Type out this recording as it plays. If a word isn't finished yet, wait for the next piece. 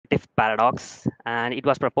paradox, and it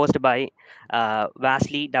was proposed by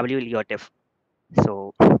Vasily W. Leontief. So,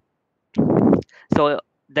 so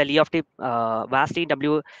the Vasily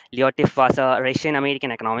W. Leontief was a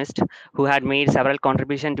Russian-American economist who had made several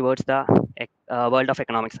contributions towards the world of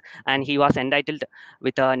economics, and he was entitled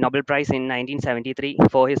with a Nobel Prize in 1973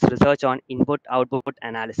 for his research on input-output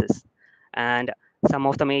analysis. And some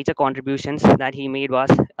of the major contributions that he made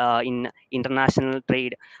was in international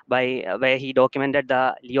trade, by where he documented the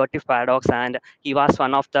Leontief paradox, and he was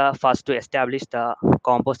one of the first to establish the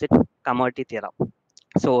composite commodity theorem.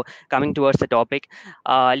 So coming towards the topic,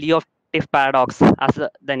 Leontief paradox, as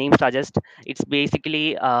the name suggests, it's basically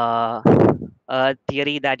a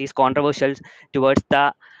theory that is controversial towards the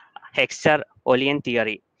Hexer-Olean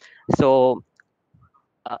theory. So,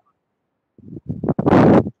 uh,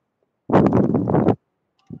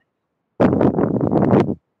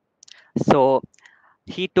 so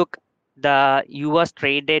he took the U.S.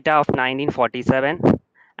 trade data of 1947,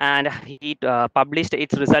 and he published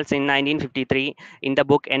its results in 1953 in the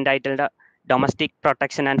book entitled Domestic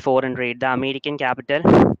Protection and Foreign Trade: The American Capital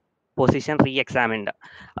Position Re-Examined.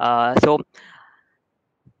 So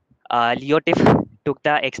Leontief took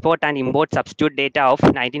the export and import substitute data of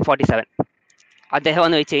 1947. അദ്ദേഹം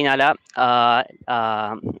എന്ന് വെച്ച് കഴിഞ്ഞാൽ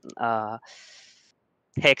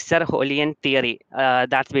ഹെക്സർ-ഹോലിയൻ theory,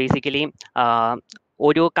 that's basically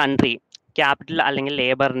ഒരു country capital അല്ലെങ്കിൽ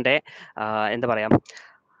ലേബറിൻ്റെ എന്താ പറയുക,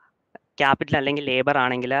 capital അല്ലെങ്കിൽ labour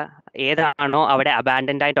ആണെങ്കിൽ ഏതാണോ അവിടെ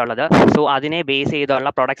അബാൻഡൻ്റ് ആയിട്ടുള്ളത്, സോ അതിനെ ബേസ്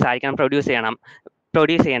ചെയ്തുള്ള പ്രൊഡക്ട്സ് ആയിരിക്കണം പ്രൊഡ്യൂസ്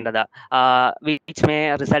ചെയ്യേണ്ടത്, which may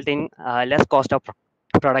result in less cost of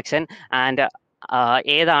production. And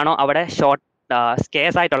ഏതാണോ അവിടെ ഷോർട്ട്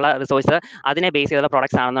സ്കേഴ്സ് ആയിട്ടുള്ള റിസോഴ്സ്, അതിനെ ബേസ് ചെയ്തുള്ള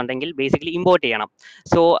പ്രൊഡക്ട്സ് ആണെന്നുണ്ടെങ്കിൽ ബേസിക്കലി ഇമ്പോർട്ട് ചെയ്യണം.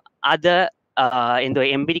 സോ അത് എന്തോ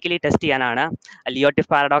എംപിരിക്കലി ടെസ്റ്റ് ചെയ്യാനാണ് ലിയോട്ടിഫ്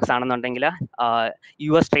പാരഡോക്സ് ആണെന്നുണ്ടെങ്കിൽ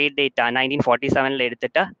US ട്രേഡ് ഡേറ്റ 1947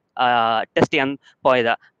 എടുത്തിട്ട് ടെസ്റ്റ് ചെയ്യാൻ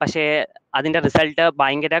പോയത്. പക്ഷേ അതിൻ്റെ റിസൾട്ട്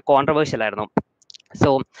ഭയങ്കര കോൺട്രവേഴ്ഷ്യൽ ആയിരുന്നു. സോ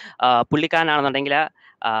പുള്ളിക്കാരനാണെന്നുണ്ടെങ്കിൽ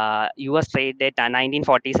US ട്രേഡ് ഡേറ്റ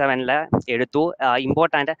 1947 എടുത്തു.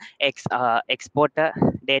 ഇമ്പോർട്ട് ആൻഡ് എക്സ്പോർട്ട്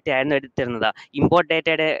ഡേറ്റ ആയിരുന്നു എടുത്തിരുന്നത്. ഇമ്പോർട്ട്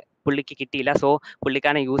ഡേറ്റയുടെ പുള്ളിക്ക് കിട്ടിയില്ല. സോ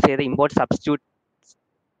പുള്ളിക്കാരൻ യൂസ് ചെയ്ത ഇമ്പോർട്ട്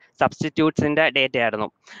സബ്സ്റ്റിറ്റ്യൂട്ട്സിൻ്റെ ഡേറ്റ ആയിരുന്നു.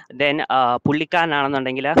 ദെൻ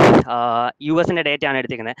പുള്ളിക്കാരനാണെന്നുണ്ടെങ്കിൽ US-ൻ്റെ ഡേറ്റ ആണ്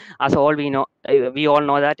എടുത്തിരിക്കുന്നത്. As all we all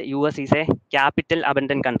know that US is A capital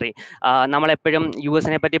abundant country. നമ്മളെപ്പോഴും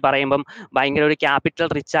US-നെ പറ്റി പറയുമ്പം ഭയങ്കര ഒരു ക്യാപിറ്റൽ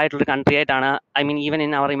റിച്ച് ആയിട്ടുള്ള കൺട്രി ആയിട്ടാണ്, I mean even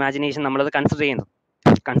in our imagination നമ്മളത് കൺസിഡർ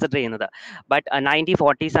ചെയ്യുന്നത്. ബട്ട്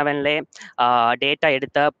 1947 ഡേറ്റ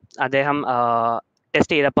എടുത്ത് അദ്ദേഹം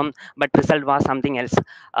ടെസ്റ്റ് ചെയ്തപ്പം, but result was something else.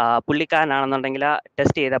 പുള്ളിക്കാരനാണെന്നുണ്ടെങ്കിൽ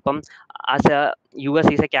test ചെയ്തപ്പം, as US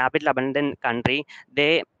is A capital abundant country, they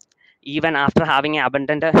even after having an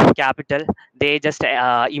abundant capital, they just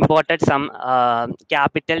imported some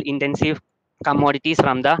capital intensive commodities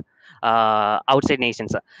from the outside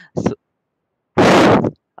nations. So,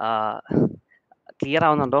 clear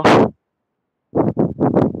ആവുന്നുണ്ടോ?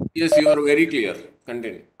 Yes, you are very clear.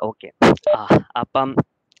 Continue. Okay. അപ്പം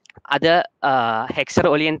അത്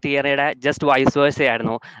ഹെക്സർ-ഒലിയൻ തിയറിയുടെ just vice versa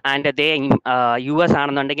ആയിരുന്നു. And US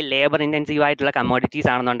ആണെന്നുണ്ടെങ്കിൽ labour intensive ആയിട്ടുള്ള commodities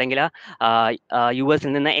ആണെന്നുണ്ടെങ്കിൽ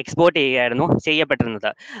US-ൽ നിന്ന് export ചെയ്യപ്പെട്ടിരുന്നത്.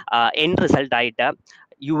 End റിസൾട്ടായിട്ട്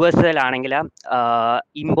US-ലാണെങ്കിൽ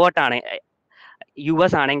ഇമ്പോർട്ടാണ്.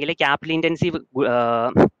 US ആണെങ്കിൽ capital intensive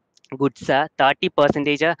goods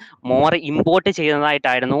 30% more import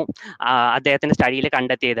ചെയ്യുന്നതായിട്ടായിരുന്നു അദ്ദേഹത്തിൻ്റെ സ്റ്റഡിയിൽ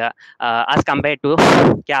കണ്ടെത്തിയത്, as compared to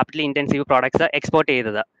capital intensive products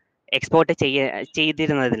export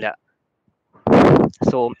ചെയ്തിരുന്നതില്ല.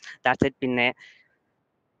 So that's it. പിന്നെ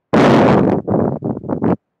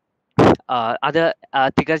അത്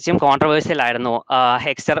തികച്ചും കോൺട്രവേഴ്സ്യൽ ആയിരുന്നു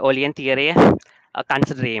ഹെക്സർ-ഒലിയൻ തിയറിയെ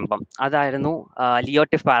കൺസിഡർ ചെയ്യുമ്പം. അതായിരുന്നു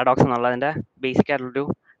ലിയോട്ടിഫ് പാരഡോക്സ് എന്നുള്ളതിൻ്റെ ബേസിക് ആയിട്ടുള്ളൊരു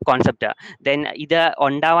കോൺസെപ്റ്റ്. ദെൻ ഇത്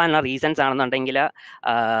ഉണ്ടാവാനുള്ള റീസൺസ് ആണെന്നുണ്ടെങ്കിൽ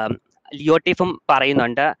ലിയോട്ടിഫും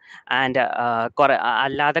പറയുന്നുണ്ട്, ആൻഡ്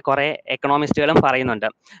അല്ലാതെ കുറേ എക്കണോമിസ്റ്റുകളും പറയുന്നുണ്ട്.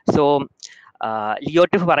 സോ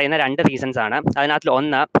ലിയോട്ടിഫ് പറയുന്ന 2 റീസൺസ് ആണ്. അതിനകത്തിൽ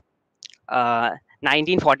ഒന്ന്,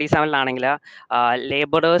 1947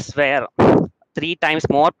 labourers wear 3 times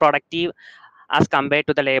more productive as compared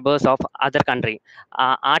to the labours of other country.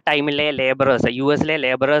 ആ ടൈമിലെ ലേബറേഴ്സ്, US-ലെ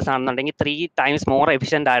ലേബറേഴ്സ് ആണെന്നുണ്ടെങ്കിൽ 3 times മോർ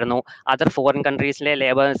എഫിഷ്യൻ്റ് ആയിരുന്നു അതർ ഫോറിൻ കൺട്രീസിലെ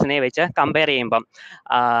ലേബേഴ്സിനെ വെച്ച് കമ്പയർ ചെയ്യുമ്പം.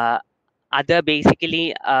 അത് ബേസിക്കലി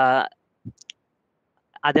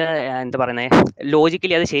അത് എന്താ പറയുന്നത്,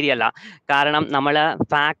 ലോജിക്കലി അത് ശരിയല്ല. കാരണം നമ്മൾ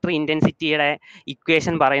ഫാക്ടറി ഇൻറ്റൻസിറ്റിയുടെ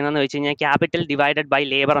ഇക്വേഷൻ പറയുന്നതെന്ന് വെച്ച് കഴിഞ്ഞാൽ ക്യാപിറ്റൽ ഡിവൈഡഡ് ബൈ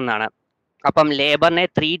ലേബർ എന്നാണ്. അപ്പം ലേബറിനെ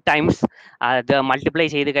 3 times അത് മൾട്ടിപ്ലൈ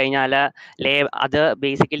ചെയ്ത് കഴിഞ്ഞാൽ അത്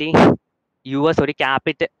ബേസിക്കലി US ഒരു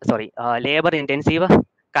ലേബർ ഇൻറ്റൻസീവ്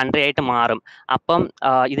കൺട്രി ആയിട്ട് മാറും. അപ്പം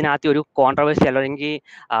ഇതിനകത്ത് ഒരു കോൺട്രവേഴ്സി അല്ലെങ്കിൽ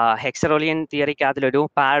ഹെക്സറോളിയൻ തിയറിക്കകത്തിലൊരു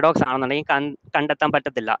പാരഡോക്സ് ആണെന്നുണ്ടെങ്കിൽ കണ്ടെത്താൻ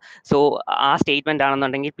പറ്റത്തില്ല. സോ ആ സ്റ്റേറ്റ്മെന്റ്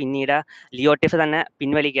ആണെന്നുണ്ടെങ്കിൽ പിന്നീട് ലിയോട്ടിഫ് തന്നെ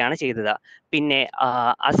പിൻവലിക്കുകയാണ് ചെയ്തത്. പിന്നെ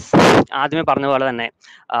ആദ്യമേ പറഞ്ഞ പോലെ തന്നെ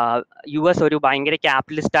US ഒരു ഭയങ്കര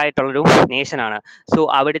ക്യാപിറ്റലിസ്റ്റ് ആയിട്ടുള്ളൊരു നേഷനാണ്. സോ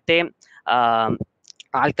അവിടുത്തെ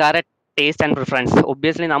ആൾക്കാരെ ടേസ്റ്റ് ആൻഡ് പ്രിഫറൻസ്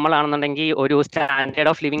ഒബ്വിയസ്ലി നമ്മളാണെന്നുണ്ടെങ്കിൽ ഒരു സ്റ്റാൻഡേർഡ്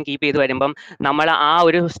ഓഫ് ലിവിങ് കീപ്പ് ചെയ്ത് വരുമ്പം നമ്മൾ ആ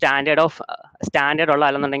ഒരു സ്റ്റാൻഡേർഡ് ഉള്ള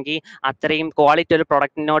അല്ലെന്നുണ്ടെങ്കിൽ അത്രയും ക്വാളിറ്റി ഒരു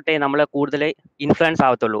പ്രൊഡക്റ്റിനോട്ടേ നമ്മൾ കൂടുതൽ ഇൻഫ്ലുവൻസ്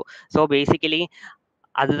ആവത്തുള്ളൂ. സോ ബേസിക്കലി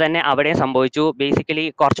അത് തന്നെ അവിടെ സംഭവിച്ചു. ബേസിക്കലി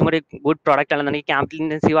കുറച്ചും കൂടി ഗുഡ് പ്രൊഡക്റ്റ് ആണെന്നുണ്ടെങ്കിൽ ക്യാപിറ്റൽ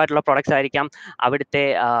ഇൻറ്റൻസീവ് ആയിട്ടുള്ള പ്രൊഡക്ട്സ് ആയിരിക്കാം അവിടുത്തെ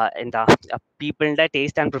എന്താ പീപ്പിളിന്റെ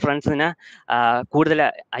ടേസ്റ്റ് ആൻഡ് പ്രിഫറൻസിന് കൂടുതൽ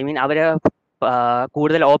അവര്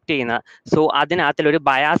കൂടുതൽ ഓപ്റ്റ് ചെയ്യുന്നത്. സോ അതിനകത്തിലൊരു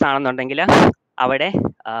ബയാസ് ആണെന്നുണ്ടെങ്കിൽ അവിടെ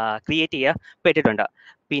ക്രിയേറ്റ് ചെയ്യപ്പെട്ടിട്ടുണ്ട്.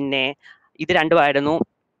 പിന്നെ ഇത് രണ്ടുമായിരുന്നു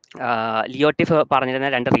ലിയോട്ടിഫ് പറഞ്ഞിരുന്ന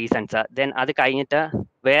 2 റീസൺസ്. ദെൻ അത് കഴിഞ്ഞിട്ട്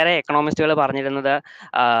വേറെ എക്കണോമിസ്റ്റുകൾ പറഞ്ഞിരുന്നത്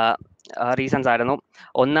റീസൺസ് ആയിരുന്നു.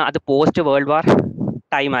 ഒന്ന്, അത് പോസ്റ്റ് വേൾഡ് വാർ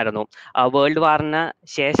ടൈം ആയിരുന്നു. വേൾഡ് വാറിന്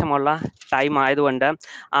ശേഷമുള്ള ടൈം ആയതുകൊണ്ട്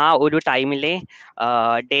ആ ഒരു ടൈമിലെ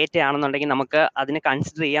ഡേറ്റ ആണെന്നുണ്ടെങ്കിൽ നമുക്ക് അതിന്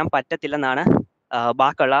കൺസിഡർ ചെയ്യാൻ പറ്റത്തില്ലെന്നാണ്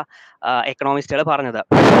ബാക്കിയുള്ള എക്കണോമിസ്റ്റുകൾ പറഞ്ഞത്.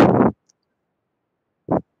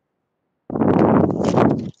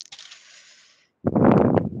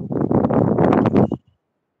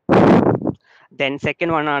 ദെൻ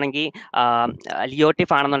സെക്കൻഡ് വൺ ആണെങ്കിൽ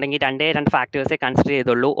ലിയോട്ടിഫ് ആണെന്നുണ്ടെങ്കിൽ 2 ഫാക്ടേഴ്സേ കൺസിഡർ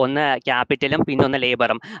ചെയ്തുള്ളൂ. ഒന്ന് ക്യാപിറ്റലും പിന്നെ ഒന്ന്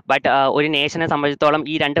ലേബറും. ബട്ട് ഒരു നേഷനെ സംബന്ധിച്ചിടത്തോളം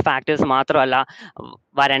ഈ 2 ഫാക്ടേഴ്സ് മാത്രമല്ല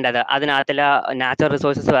വരേണ്ടത്. അതിനകത്തിൽ നാച്ചുറൽ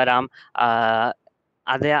റിസോഴ്സസ് വരാം,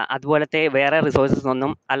 അതുപോലത്തെ വേറെ റിസോഴ്സസ്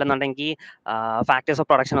ഒന്നും അല്ലെന്നുണ്ടെങ്കിൽ ഫാക്ടേഴ്സ് ഓഫ്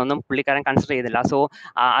പ്രൊഡക്ഷൻ ഒന്നും പുള്ളിക്കാരൻ കൺസിഡർ ചെയ്തില്ല. സോ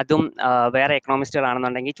അതും വേറെ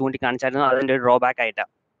എക്കണോമിസ്റ്റുകളാണെന്നുണ്ടെങ്കിൽ ചൂണ്ടിക്കാണിച്ചായിരുന്നു അതിൻ്റെ ഒരു ഡ്രോബാക്ക് ആയിട്ട്.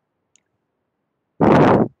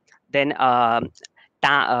 Then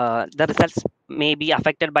the results may be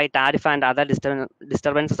affected by tariff and other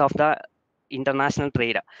disturbances of the international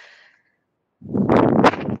trade.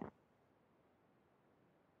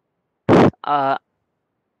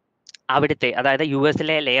 അവിടുത്തെ അതായത്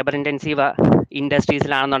US-ലെ ലേബർ ഇൻറ്റൻസീവ്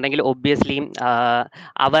ഇൻഡസ്ട്രീസിലാണെന്നുണ്ടെങ്കിൽ ഒബ്വിയസ്ലി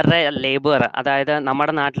അവരുടെ ലേബർ, അതായത്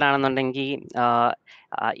നമ്മുടെ നാട്ടിലാണെന്നുണ്ടെങ്കിൽ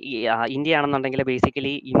ഇന്ത്യ ആണെന്നുണ്ടെങ്കിൽ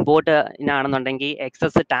basically ഇമ്പോർട്ടിനാണെന്നുണ്ടെങ്കിൽ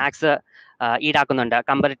excess tax ഈടാക്കുന്നുണ്ട്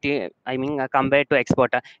compared to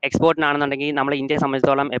എക്സ്പോർട്ടിനാണെന്നുണ്ടെങ്കിൽ നമ്മൾ ഇന്ത്യയെ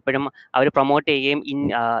സംബന്ധിച്ചിടത്തോളം എപ്പോഴും അവർ പ്രൊമോട്ട് ചെയ്യുകയും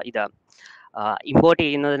ഇത് ഇമ്പോർട്ട്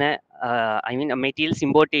ചെയ്യുന്നതിന് മെറ്റീരിയൽസ്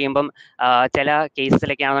ഇമ്പോർട്ട് ചെയ്യുമ്പം ചില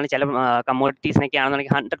കേസസിലൊക്കെ ആണെന്നുണ്ടെങ്കിൽ ചില കമ്മോഡിറ്റീസിനൊക്കെ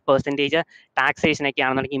ആണെന്നുണ്ടെങ്കിൽ 100% ടാക്സേഷനൊക്കെ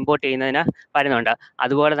ആണെന്നുണ്ടെങ്കിൽ ഇമ്പോർട്ട് ചെയ്യുന്നതിന് വരുന്നുണ്ട്.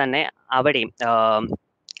 അതുപോലെ തന്നെ അവിടെയും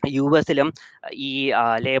US-ലും ഈ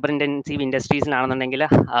ലേബർ ഇൻറ്റൻസീവ് ഇൻഡസ്ട്രീസിലാണെന്നുണ്ടെങ്കിൽ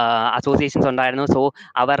അസോസിയേഷൻസ് ഉണ്ടായിരുന്നു. സോ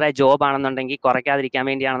അവരുടെ ജോബ് ആണെന്നുണ്ടെങ്കിൽ കുറയ്ക്കാതിരിക്കാൻ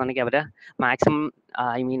വേണ്ടിയാണെന്നുണ്ടെങ്കിൽ അവർ മാക്സിമം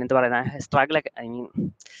എന്താ പറയുന്നത് സ്ട്രഗിളൊക്കെ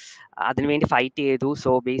അതിനുവേണ്ടി ഫൈറ്റ് ചെയ്തു.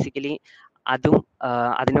 സോ ബേസിക്കലി അതും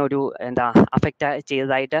അതിനൊരു എന്താ അഫക്റ്റ്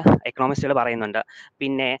ചെയ്തതായിട്ട് എക്കണോമിസ്റ്റുകൾ പറയുന്നുണ്ട്.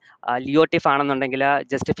 പിന്നെ ലിയോട്ടിഫ് ആണെന്നുണ്ടെങ്കിൽ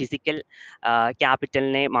ജസ്റ്റ് ഫിസിക്കൽ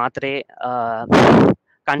ക്യാപിറ്റലിനെ മാത്രമേ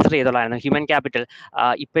കൺസിഡർ ചെയ്തുള്ളായിരുന്നു. ഹ്യൂമൻ ക്യാപിറ്റൽ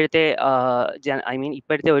ഇപ്പോഴത്തെ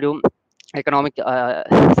ഇപ്പോഴത്തെ ഒരു എക്കണോമിക്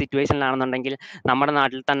സിറ്റുവേഷനിലാണെന്നുണ്ടെങ്കിൽ നമ്മുടെ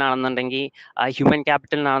നാട്ടിൽ തന്നെ ആണെന്നുണ്ടെങ്കിൽ ഹ്യൂമൻ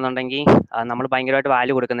ക്യാപിറ്റലിനാണെന്നുണ്ടെങ്കിൽ നമ്മൾ ഭയങ്കരമായിട്ട്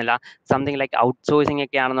വാല്യൂ കൊടുക്കുന്നില്ല. സംതിങ് ലൈക്ക് ഔട്ട്സോഴ്സിംഗ്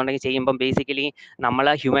ഒക്കെ ആണെന്നുണ്ടെങ്കിൽ ചെയ്യുമ്പം ബേസിക്കലി നമ്മൾ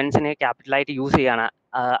ഹ്യൂമൻസിനെ ക്യാപിറ്റലായിട്ട് യൂസ് ചെയ്യാണ്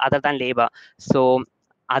other than labour. So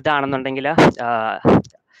അതാണെന്നുണ്ടെങ്കിൽ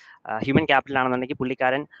human capital ആണെന്നുണ്ടെങ്കിൽ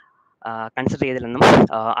പുള്ളിക്കാരൻ കൺസിഡർ ചെയ്തില്ലെന്നും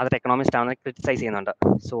അതർ എക്കണോമിസ്റ്റ് ആണെന്ന് ക്രിറ്റിസൈസ് ചെയ്യുന്നുണ്ട്.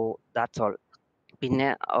 So that's all. പിന്നെ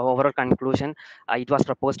overall conclusion, it was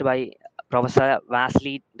proposed by Professor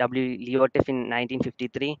Vasisht W. Leontief in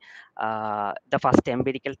 1953, the first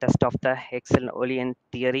empirical test of the Hexel-Olean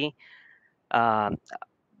theory.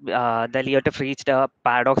 The Leontief reached a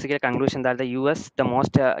paradoxical conclusion that the US, the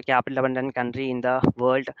most capital-abundant country in the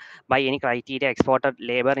world by any criteria, exported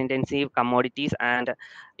labor-intensive commodities and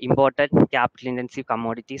imported capital-intensive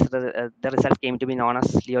commodities. The result came to be known as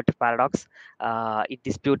Leontief paradox. It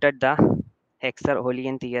disputed the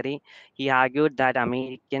Hexel-Olean theory. He argued that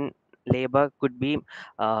American labor could be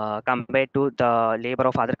compared to the labor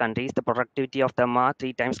of other countries. The productivity of them are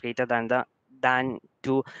 3 times greater than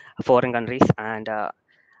to foreign countries, and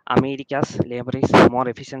America's labor is more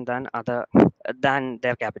efficient than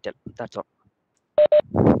their capital. That's all.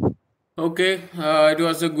 Okay, it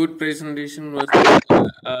was a good presentation,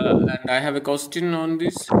 and I have a question on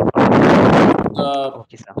this.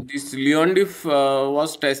 Okay, sir. This Leontief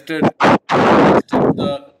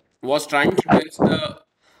was trying to test the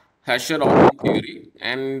Hesher-Olean theory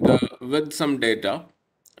and with some data,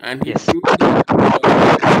 and he Yes. proved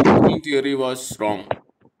that the theory was wrong,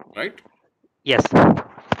 right? Yes.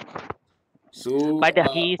 So, But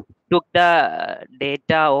he took the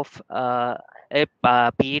data of a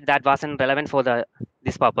period that wasn't relevant for the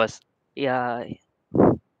this purpose. Yeah,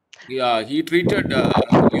 Yeah, he treated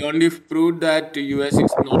Leontief proved that US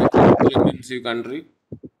is not a capital intensive country.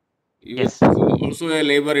 US yes, is also a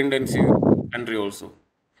labor intensive country also.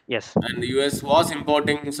 yes. And the US was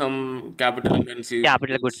importing some capital intensive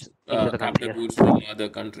Capital goods, goods into the country. capital Yes, goods from other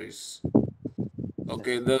countries.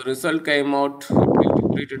 Okay, yes. the result came out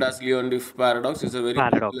treated as Leontief paradox is a very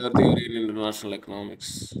Paradox. popular theory in international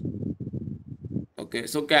economics. Okay,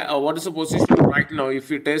 so what is the position right now if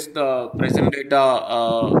we test the present data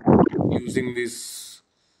using this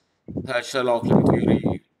Herschel-Auckland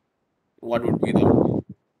theory? What would be the outcome?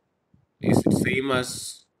 Is it same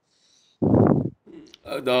as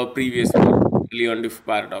the previous one, Leontief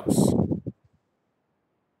paradox?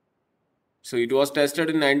 So it was tested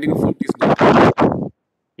in 1940s though.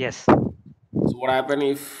 Yes. So what happen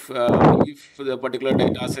if the particular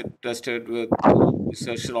data set tested with this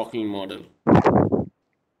Herschel-Auckland model?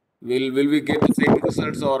 Will we get the same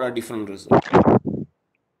results or a different result?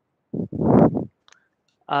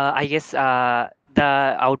 I guess the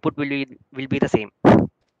output will be the same,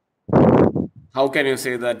 How can you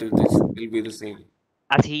say that it is will be the same?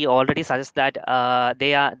 as he already suggests that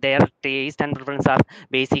their taste and preference are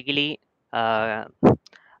basically uh,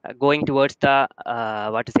 going towards the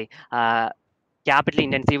what to say capital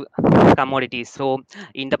intensive commodities. So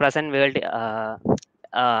in the present world,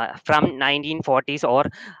 from 1940s or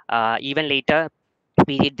even later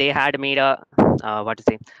period, they had made a what to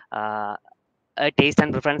say uh, a taste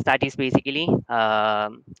and preference that is basically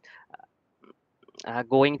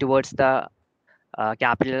going towards the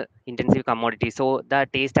capital intensive commodity. So the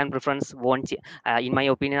taste and preference won't in my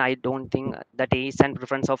opinion, I don't think the taste and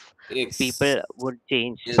preference of Yes, people would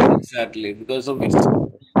change. yes, exactly. Because of its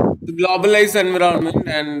the globalized environment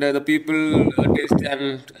and the people taste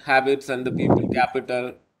and habits and the people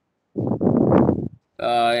capital.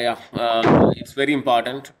 Yeah, it's very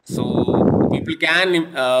important. So the people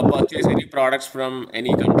can purchase any products from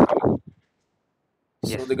any country.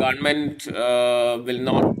 So Yes, the government will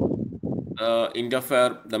not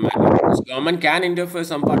interfere the matter because government can interfere.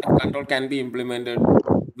 Some part of control can be implemented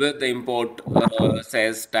with the import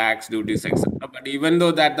sales tax duties etc. But even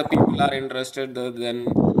though that the people are interested, then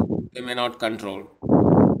they may not control.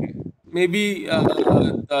 Maybe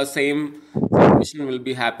the same situation will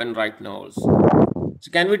be happen right now also.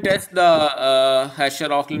 So can we test the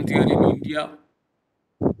Hesher-Auckland theory in India?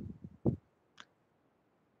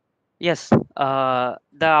 yes.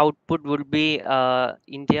 The output would be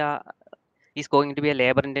India is going to be a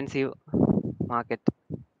labor intensive market.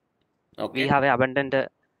 We Okay. have abundant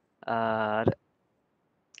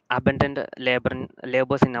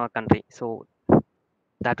labors in our country, so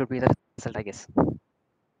that would be the result, I guess.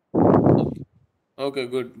 Okay. Okay.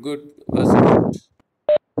 Good. Good. Vasisht.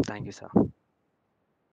 Thank you, sir.